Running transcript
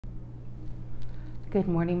Good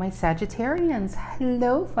morning, my Sagittarians.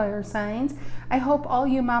 Hello, fire signs. I hope all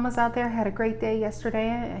you mamas out there had a great day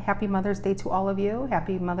yesterday. Happy Mother's Day to all of you.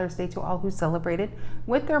 Happy Mother's Day to all who celebrated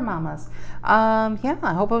with their mamas. Yeah,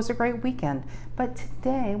 I hope it was a great weekend. But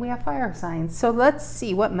today we have fire signs. So let's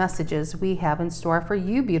see what messages we have in store for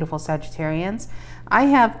you, beautiful Sagittarians. I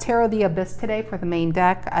have Tarot the Abyss today for the main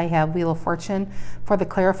deck. I have Wheel of Fortune for the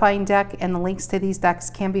clarifying deck, and the links to these decks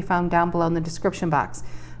can be found down below in the description box.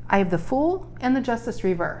 I have the Fool and the Justice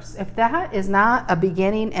reverse. If that is not a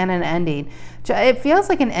beginning and an ending, it feels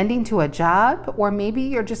like an ending to a job, or maybe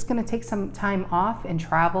you're just going to take some time off and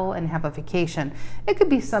travel and have a vacation. It could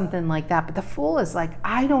be something like that, but the Fool is like,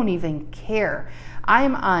 I don't even care.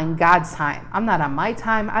 I'm on God's time. I'm not on my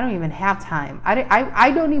time. I don't even have time.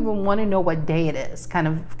 I don't even want to know what day it is. Kind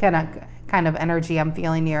of energy I'm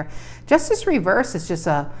feeling here. Justice reverse is just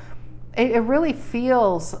it really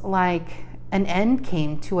feels like an end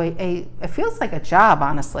came to it feels like a job,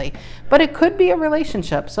 honestly, but it could be a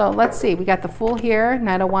relationship. So let's see, we got the Fool here,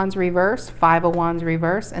 Knight of Wands reverse, Five of Wands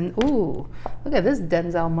reverse, and ooh, look at this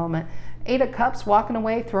Denzel moment. Eight of Cups, walking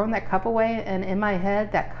away, throwing that cup away, and in my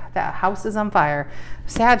head, that house is on fire.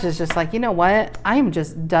 Sag is just like, you know what? I am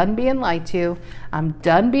just done being lied to. I'm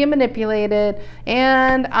done being manipulated,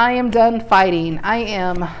 and I am done fighting. I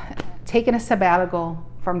am taking a sabbatical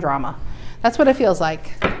from drama. That's what it feels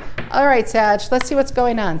like. All right, Sag, let's see what's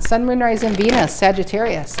going on. Sun, Moon, Rising, Venus,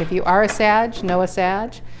 Sagittarius. If you are a Sag, know a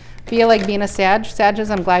Sag, feel like being a Sag. Sages,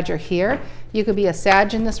 I'm glad you're here. You could be a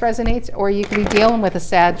Sag and this resonates, or you could be dealing with a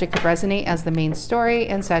Sag. It could resonate as the main story,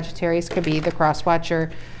 and Sagittarius could be the cross watcher.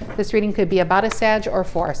 This reading could be about a Sag or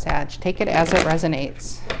for a Sag. Take it as it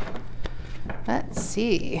resonates. Let's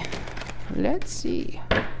see. Let's see.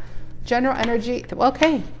 General energy.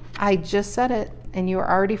 Okay, I just said it, and you are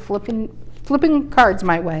already flipping cards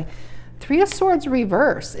my way. Three of Swords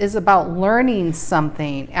reverse is about learning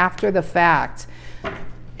something after the fact.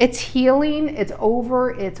 It's healing, it's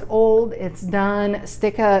over, it's old, it's done.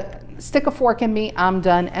 Stick a fork in me, I'm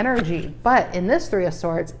done energy. But in this Three of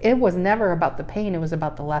Swords, it was never about the pain, it was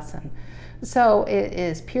about the lesson. So it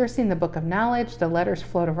is piercing the book of knowledge. The letters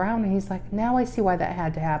float around, and he's like, now I see why that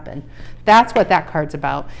had to happen. That's what that card's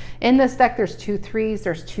about. In this deck, there's 2 3s,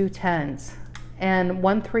 there's 2 10s. And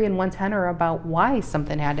 1 3 and 1 10 are about why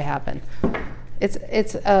something had to happen.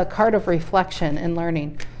 It's a card of reflection and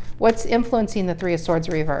learning. What's influencing the Three of Swords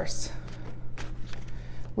reverse?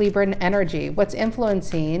 Libra energy. What's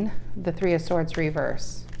influencing the Three of Swords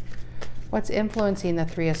reverse? What's influencing the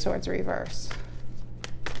Three of Swords reverse?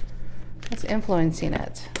 What's influencing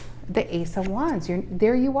it? The Ace of Wands.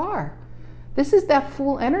 There you are. This is that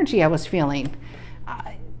Fool energy I was feeling.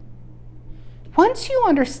 Once you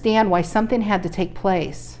understand why something had to take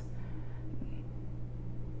place,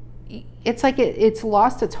 it's like it's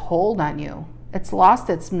lost its hold on you. It's lost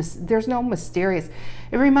there's no mysterious.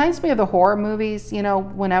 It reminds me of the horror movies, you know,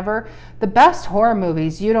 whenever. The best horror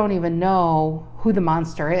movies, you don't even know who the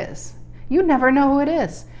monster is. You never know who it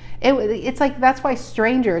is. It's like, that's why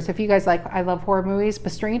Strangers, if you guys like, I love horror movies,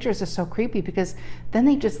 but Strangers is so creepy because then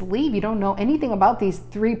they just leave. You don't know anything about these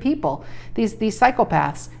 3 people, these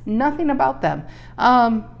psychopaths, nothing about them.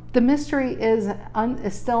 The mystery is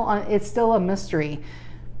still a mystery.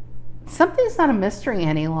 Something's not a mystery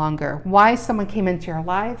any longer. Why someone came into your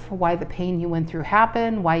life, why the pain you went through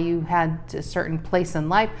happened, why you had a certain place in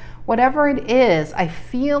life, whatever it is, I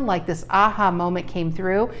feel like this aha moment came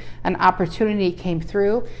through, an opportunity came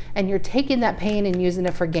through, and you're taking that pain and using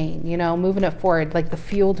it for gain, you know, moving it forward, like the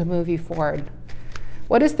fuel to move you forward.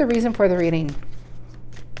 What is the reason for the reading?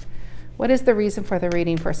 What is the reason for the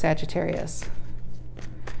reading for Sagittarius?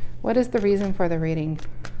 What is the reason for the reading?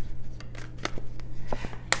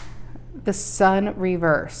 The Sun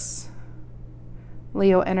reverse.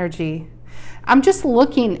 Leo energy. I'm just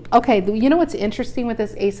looking. Okay, you know what's interesting with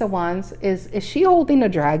this Ace of Wands is she holding a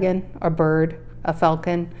dragon, a bird, a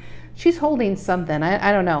falcon? She's holding something.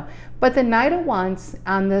 I don't know. But the Knight of Wands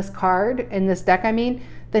on this card, in this deck, I mean,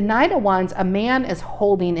 the Knight of Wands, a man is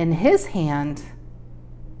holding in his hand,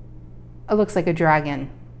 it looks like a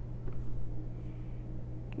dragon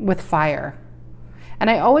with fire. And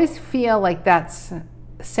I always feel like that's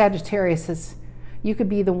Sagittarius. Is you could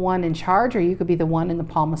be the one in charge, or you could be the one in the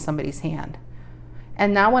palm of somebody's hand.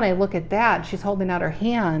 And now when I look at that, she's holding out her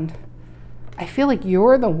hand, I feel like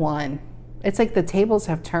you're the one. It's like the tables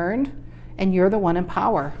have turned and you're the one in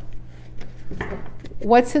power.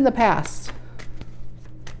 What's in the past?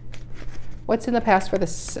 What's in the past for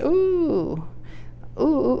this? Ooh,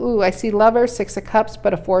 I see Lovers, 6 of Cups,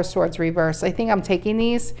 but a 4 of Swords reverse. I think I'm taking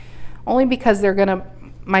these only because they're gonna,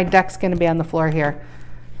 my deck's gonna be on the floor here.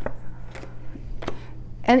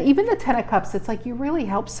 And even the 10 of Cups, it's like you really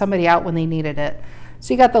helped somebody out when they needed it.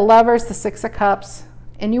 So you got the Lovers, the 6 of Cups,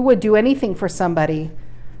 and you would do anything for somebody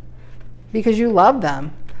because you love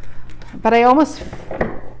them. But I almost,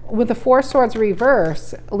 with the 4 Swords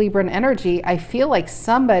reverse, Libran energy, I feel like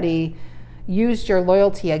somebody used your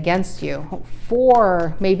loyalty against you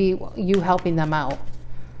for maybe you helping them out.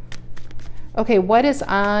 Okay, what is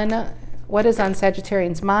on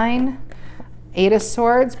Sagittarian's mind? 8 of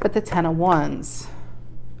Swords, but the 10 of Wands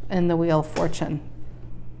in the Wheel of Fortune.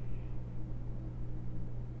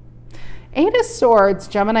 8 of Swords,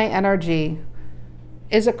 Gemini energy,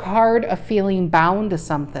 is a card of feeling bound to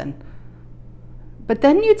something. But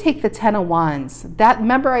then you take the 10 of Wands. That,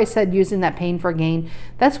 remember I said using that pain for gain?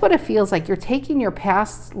 That's what it feels like. You're taking your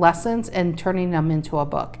past lessons and turning them into a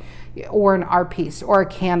book or an art piece or a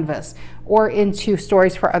canvas or into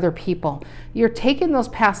stories for other people. You're taking those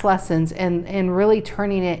past lessons and really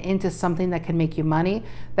turning it into something that can make you money,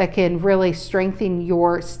 that can really strengthen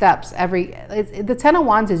your steps. The 10 of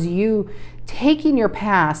Wands is you taking your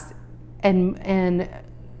past and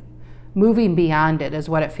moving beyond it, is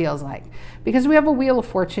what it feels like. Because we have a Wheel of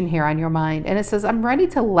Fortune here on your mind, and it says, I'm ready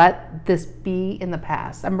to let this be in the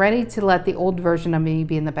past. I'm ready to let the old version of me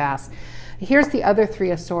be in the past. Here's the other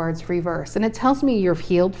 3 of Swords reverse, and it tells me you're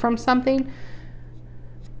healed from something.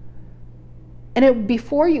 And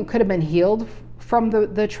before you could have been healed from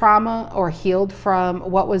the trauma or healed from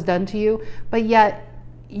what was done to you, but yet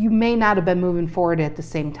you may not have been moving forward at the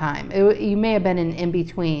same time. You may have been an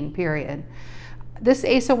in-between period. This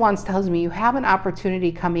Ace of Wands tells me you have an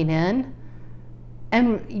opportunity coming in,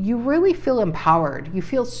 and you really feel empowered. You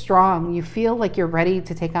feel strong. You feel like you're ready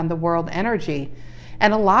to take on the world energy.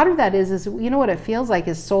 And a lot of that is you know what it feels like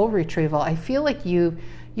is soul retrieval. I feel like you're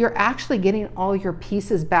actually getting all your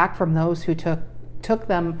pieces back from those who took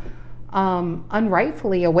them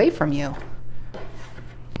unrightfully away from you.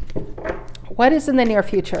 What is in the near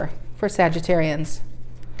future for Sagittarians?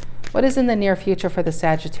 What is in the near future for the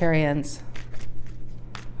Sagittarians?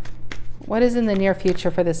 What is in the near future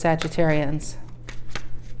for the Sagittarians?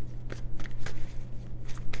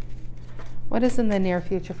 What is in the near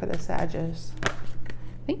future for the Sagittarius?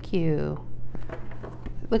 Thank you.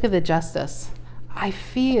 Look at the Justice. I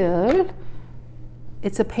feel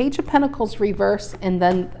it's a Page of Pentacles reverse, and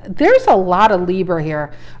then there's a lot of Libra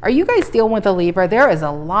here. Are you guys dealing with a Libra? There is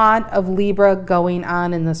a lot of Libra going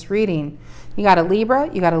on in this reading. You got a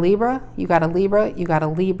Libra, you got a Libra, you got a Libra, you got a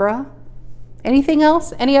Libra. Anything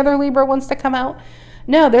else? Any other Libra wants to come out?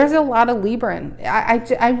 No, there's a lot of Libra.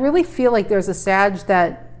 I really feel like there's a Sag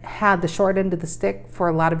that had the short end of the stick for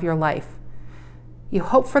a lot of your life. You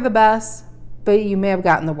hope for the best, but you may have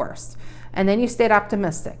gotten the worst. And then you stayed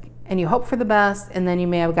optimistic. And you hope for the best, and then you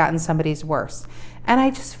may have gotten somebody's worst. And I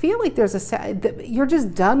just feel like there's you're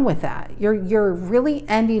just done with that. You're really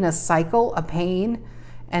ending a cycle of pain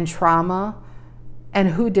and trauma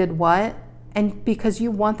and who did what. And because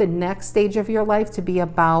you want the next stage of your life to be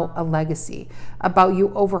about a legacy, about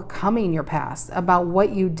you overcoming your past, about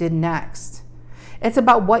what you did next. It's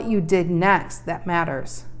about what you did next that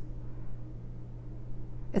matters.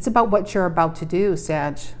 It's about what you're about to do,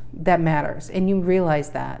 Sag, that matters. And you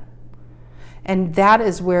realize that. And that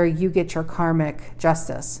is where you get your karmic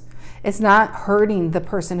justice. It's not hurting the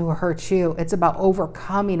person who hurt you. It's about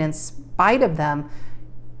overcoming. In spite of them,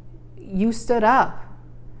 you stood up.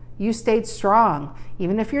 You stayed strong.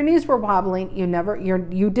 Even if your knees were wobbling,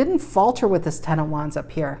 you didn't falter with this 10 of Wands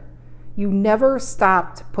up here. You never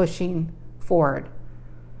stopped pushing forward.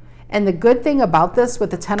 And the good thing about this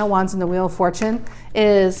with the 10 of Wands and the Wheel of Fortune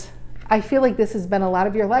is I feel like this has been a lot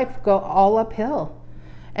of your life go all uphill.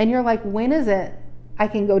 And you're like, when is it I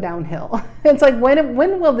can go downhill? It's like, when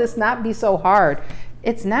will this not be so hard?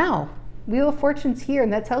 It's now. Wheel of Fortune's here,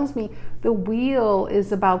 and that tells me the wheel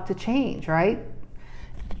is about to change, right?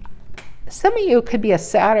 Some of you could be a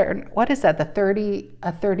Saturn. What is that? A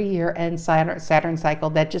 30-year end Saturn cycle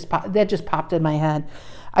that just popped in my head.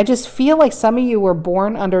 I just feel like some of you were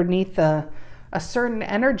born underneath a certain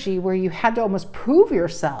energy where you had to almost prove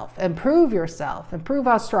yourself and prove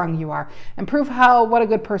how strong you are and prove what a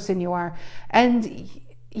good person you are. And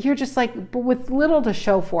you're just like, but with little to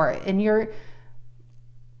show for it. And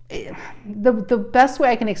the best way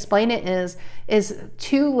I can explain it is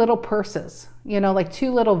 2 little purses, you know, like 2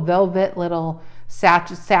 little velvet little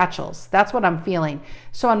satchels. That's what I'm feeling.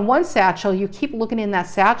 So on one satchel, you keep looking in that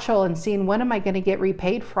satchel and seeing, when am I going to get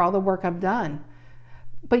repaid for all the work I've done?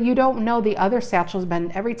 But you don't know the other satchel's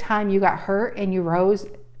been, every time you got hurt and you rose,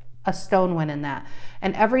 a stone went in that.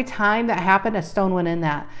 And every time that happened, a stone went in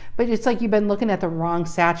that. But it's like you've been looking at the wrong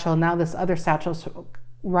satchel. Now this other satchel's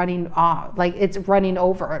running off, like it's running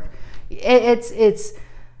over. It's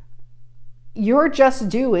Your just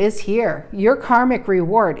due is here. Your karmic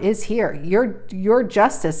reward is here. Your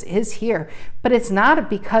justice is here. But it's not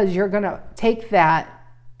because you're going to take that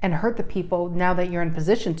and hurt the people now that you're in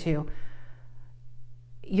position to.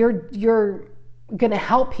 You're going to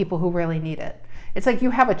help people who really need it. It's like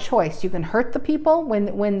you have a choice. You can hurt the people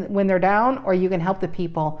when they're down, or you can help the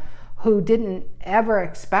people who didn't ever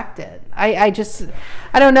expect it. I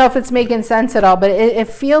don't know if it's making sense at all, but it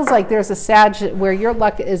feels like there's a Sag where your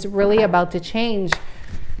luck is really about to change.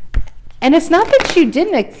 And it's not that you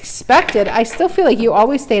didn't expect it. I still feel like you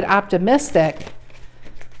always stayed optimistic,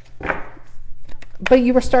 but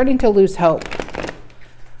you were starting to lose hope.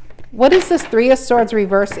 What is this Three of Swords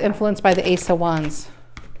reverse influenced by the Ace of Wands?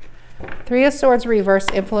 Three of Swords reverse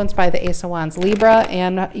influenced by the Ace of Wands. Libra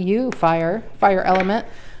and you, fire element.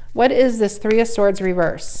 What is this Three of Swords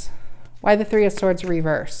reverse? Why the Three of Swords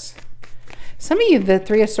reverse? Some of you, the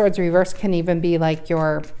Three of Swords reverse can even be like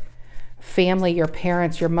your family, your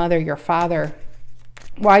parents, your mother, your father.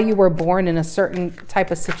 Why you were born in a certain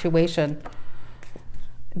type of situation.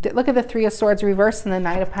 Look at the Three of Swords reverse and the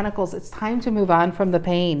Knight of Pentacles. It's time to move on from the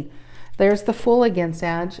pain. There's the Fool again,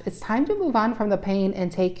 Sag. It's time to move on from the pain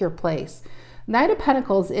and take your place. Knight of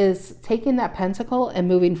Pentacles is taking that pentacle and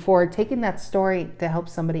moving forward, taking that story to help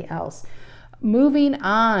somebody else. Moving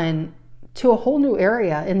on to a whole new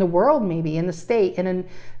area in the world, maybe in the state, and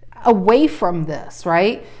away from this,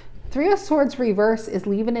 right? Three of Swords reverse is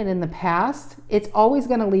leaving it in the past. It's always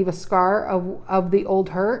going to leave a scar of the old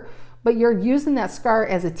hurt, but you're using that scar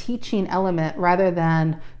as a teaching element rather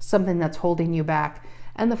than something that's holding you back.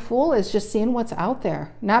 And the Fool is just seeing what's out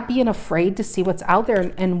there, not being afraid to see what's out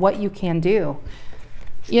there and what you can do.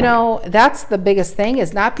 You know, that's the biggest thing,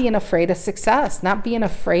 is not being afraid of success, not being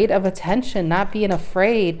afraid of attention, not being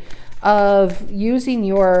afraid of using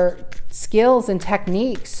your skills and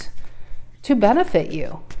techniques to benefit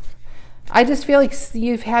you. I just feel like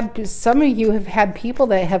some of you have had people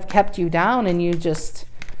that have kept you down, and you just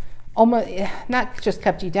almost, not just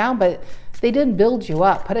kept you down, but they didn't build you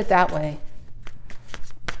up, put it that way.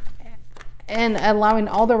 And allowing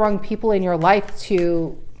all the wrong people in your life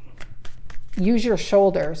to use your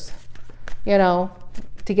shoulders, you know,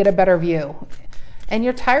 to get a better view. And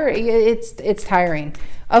you're tired. It's tiring.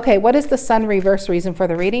 Okay, what is the Sun reverse reason for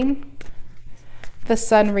the reading? The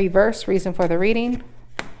Sun reverse reason for the reading.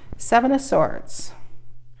 Seven of Swords.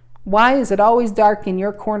 Why is it always dark in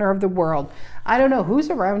your corner of the world? I don't know who's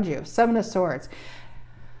around you. Seven of Swords.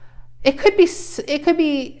 It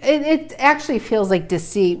actually feels like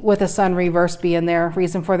deceit with a Sun reverse being there,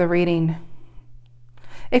 reason for the reading.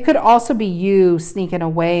 It could also be you sneaking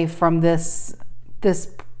away from this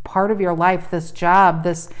part of your life, this job,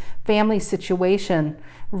 this family situation,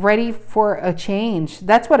 ready for a change.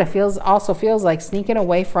 That's what it also feels like, sneaking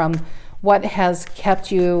away from what has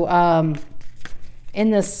kept you in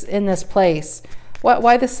this place.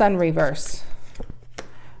 Why the Sun reverse?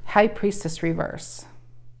 High Priestess reverse.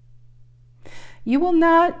 You will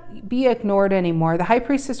not be ignored anymore. The High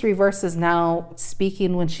Priestess reverse is now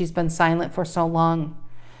speaking when she's been silent for so long.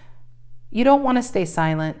 You don't want to stay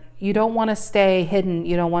silent. You don't want to stay hidden.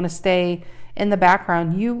 You don't want to stay in the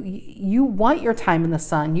background. You want your time in the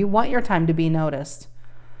sun. You want your time to be noticed.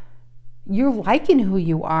 You're liking who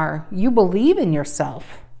you are. You believe in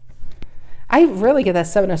yourself. I really get that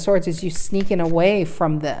Seven of Swords is you sneaking away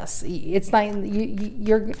from this. It's not,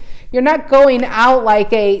 you're not going out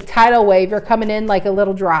like a tidal wave. You're coming in like a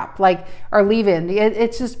little drop, or leaving.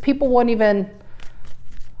 It's just people won't even.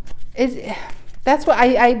 That's what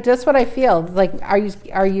I feel like.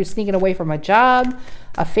 Are you sneaking away from a job,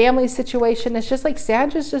 a family situation? It's just like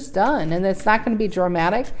Sag is just done, and it's not going to be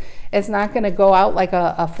dramatic. It's not going to go out like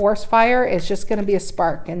a forest fire. It's just going to be a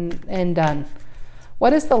spark and done.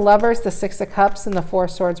 What is the Lovers, the Six of Cups, and the Four of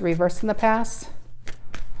Swords reversed in the past?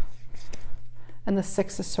 And the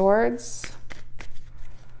Six of Swords.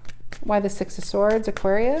 Why the Six of Swords,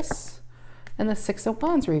 Aquarius? And the Six of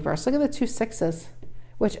Wands reversed. Look at the two sixes,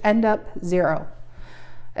 which end up 0.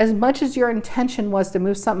 As much as your intention was to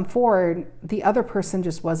move something forward, the other person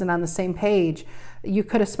just wasn't on the same page. You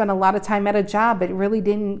could have spent a lot of time at a job, but really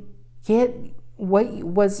didn't get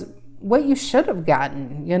what you should have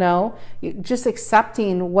gotten, you know, just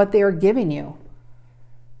accepting what they are giving you.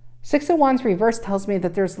 Six of Wands reverse tells me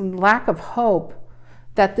that there's lack of hope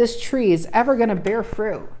that this tree is ever going to bear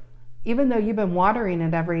fruit, even though you've been watering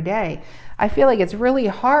it every day. I feel like it's really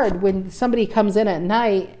hard when somebody comes in at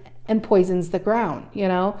night and poisons the ground, you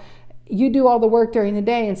know. You do all the work during the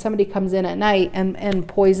day and somebody comes in at night and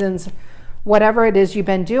poisons whatever it is you've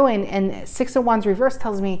been doing. And Six of Wands reverse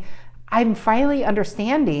tells me I'm finally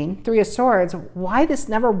understanding, Three of Swords, why this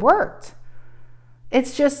never worked.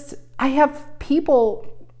 It's just, I have people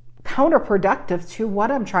counterproductive to what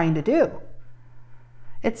I'm trying to do.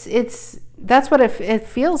 That's what it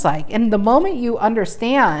feels like. And the moment you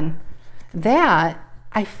understand that,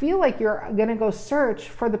 I feel like you're going to go search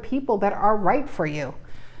for the people that are right for you.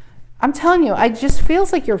 I'm telling you, it just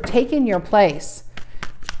feels like you're taking your place.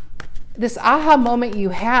 This aha moment you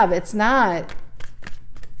have, it's not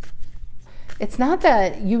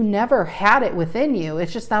that you never had it within you.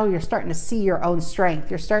 It's just now you're starting to see your own strength.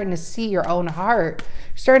 You're starting to see your own heart.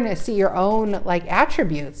 You're starting to see your own like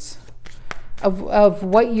attributes of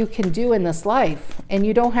what you can do in this life. And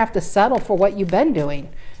you don't have to settle for what you've been doing.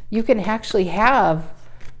 You can actually have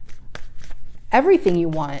everything you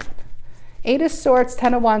want. 8 of Swords,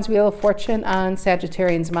 10 of Wands, Wheel of Fortune on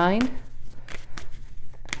Sagittarian's mind.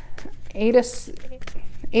 8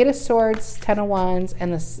 of Swords, 10 of Wands,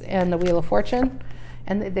 and the Wheel of Fortune.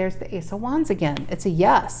 And there's the Ace of Wands again. It's a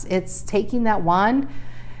yes. It's taking that wand.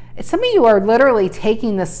 Some of you are literally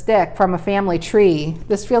taking the stick from a family tree.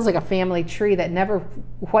 This feels like a family tree that never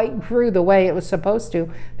quite grew the way it was supposed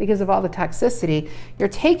to because of all the toxicity. You're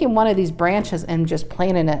taking one of these branches and just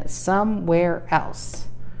planting it somewhere else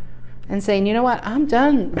and saying, you know what, I'm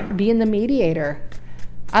done being the mediator.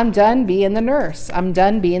 I'm done being the nurse. I'm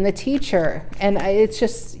done being the teacher. And it's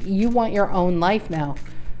just, you want your own life now.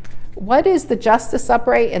 What is the Justice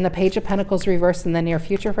upright and the Page of Pentacles reversed in the near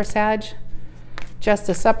future for Sag?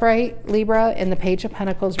 Justice upright, Libra, and the Page of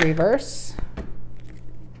Pentacles reverse.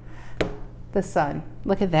 The Sun.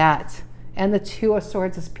 Look at that. And the Two of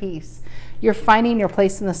Swords is peace. You're finding your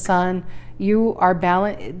place in the sun. You are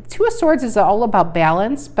balanced. Two of Swords is all about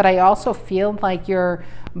balance, but I also feel like you're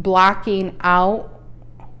blocking out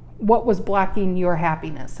what was blocking your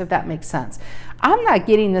happiness, if that makes sense. I'm not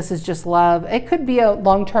getting this as just love. It could be a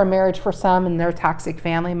long-term marriage for some and their toxic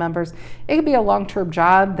family members. It could be a long-term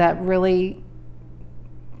job that really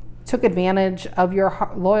took advantage of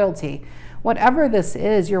your loyalty. Whatever this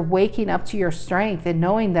is, you're waking up to your strength and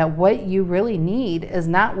knowing that what you really need is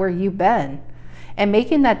not where you've been. And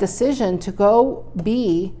making that decision to go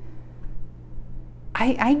be,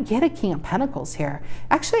 I get a King of Pentacles here.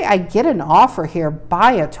 Actually, I get an offer here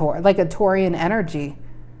by a Taur, like a Taurian energy.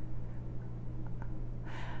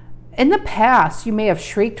 In the past, you may have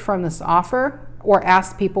shrieked from this offer or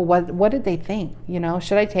asked people, what did they think? You know,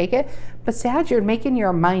 should I take it? But Sag, you're making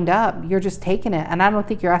your mind up. You're just taking it. And I don't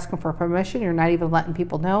think you're asking for permission. You're not even letting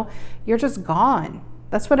people know. You're just gone.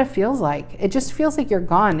 That's what it feels like. It just feels like you're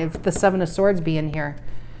gone if the Seven of Swords be in here.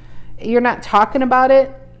 You're not talking about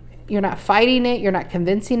it. You're not fighting it. You're not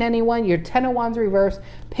convincing anyone. You're 10 of Wands reverse,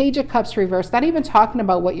 Page of Cups reverse, not even talking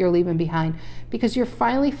about what you're leaving behind because you're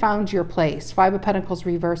finally found your place. 5 of Pentacles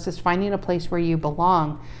reverse is finding a place where you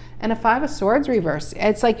belong. And a 5 of Swords reverse,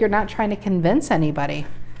 it's like you're not trying to convince anybody.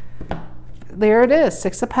 There it is,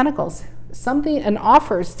 6 of Pentacles. An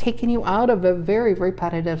offer is taking you out of a very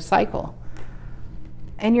repetitive cycle.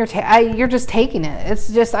 And you're just taking it.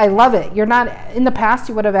 It's just, I love it. You're not, in the past,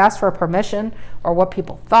 you would have asked for permission or what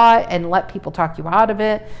people thought and let people talk you out of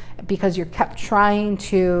it because you kept trying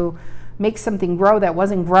to make something grow that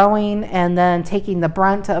wasn't growing and then taking the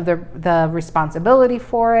brunt of the responsibility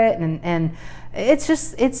for it. And it's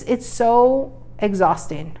just, it's so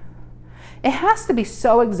exhausting. It has to be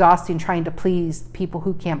so exhausting trying to please people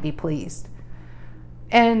who can't be pleased.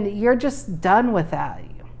 And you're just done with that.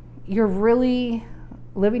 You're really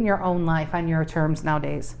living your own life on your terms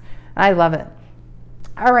nowadays. I love it.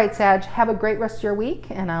 All right, Sag, have a great rest of your week,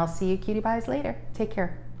 and I'll see you cutie pies later. Take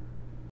care.